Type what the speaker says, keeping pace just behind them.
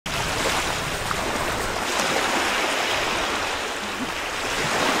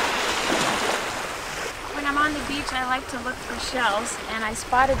beach, I like to look for shells, and I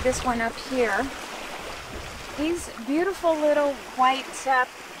spotted this one up here. These beautiful little white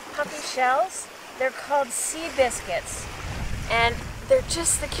puffy shells, they're called sea biscuits. And they're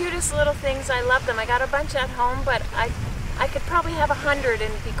just the cutest little things. I love them. I got a bunch at home, but I could probably have 100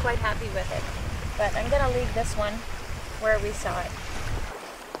 and be quite happy with it. But I'm going to leave this one where we saw it.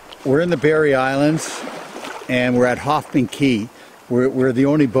 We're in the Berry Islands, and we're at Hoffman Key. We're the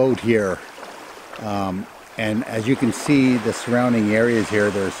only boat here. And as you can see, the surrounding areas here,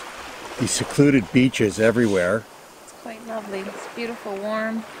 there's these secluded beaches everywhere. It's quite lovely. It's beautiful,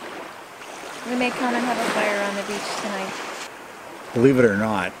 warm. We may come and have a fire on the beach tonight. Believe it or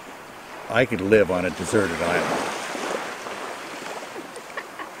not, I could live on a deserted island.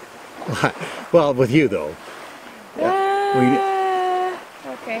 Well, with you though.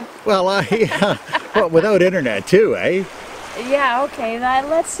 Okay. Well, yeah. Well, without internet too, eh? Yeah, okay.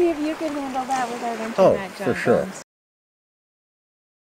 Let's see if you can handle that without internet, John for sure. Bones.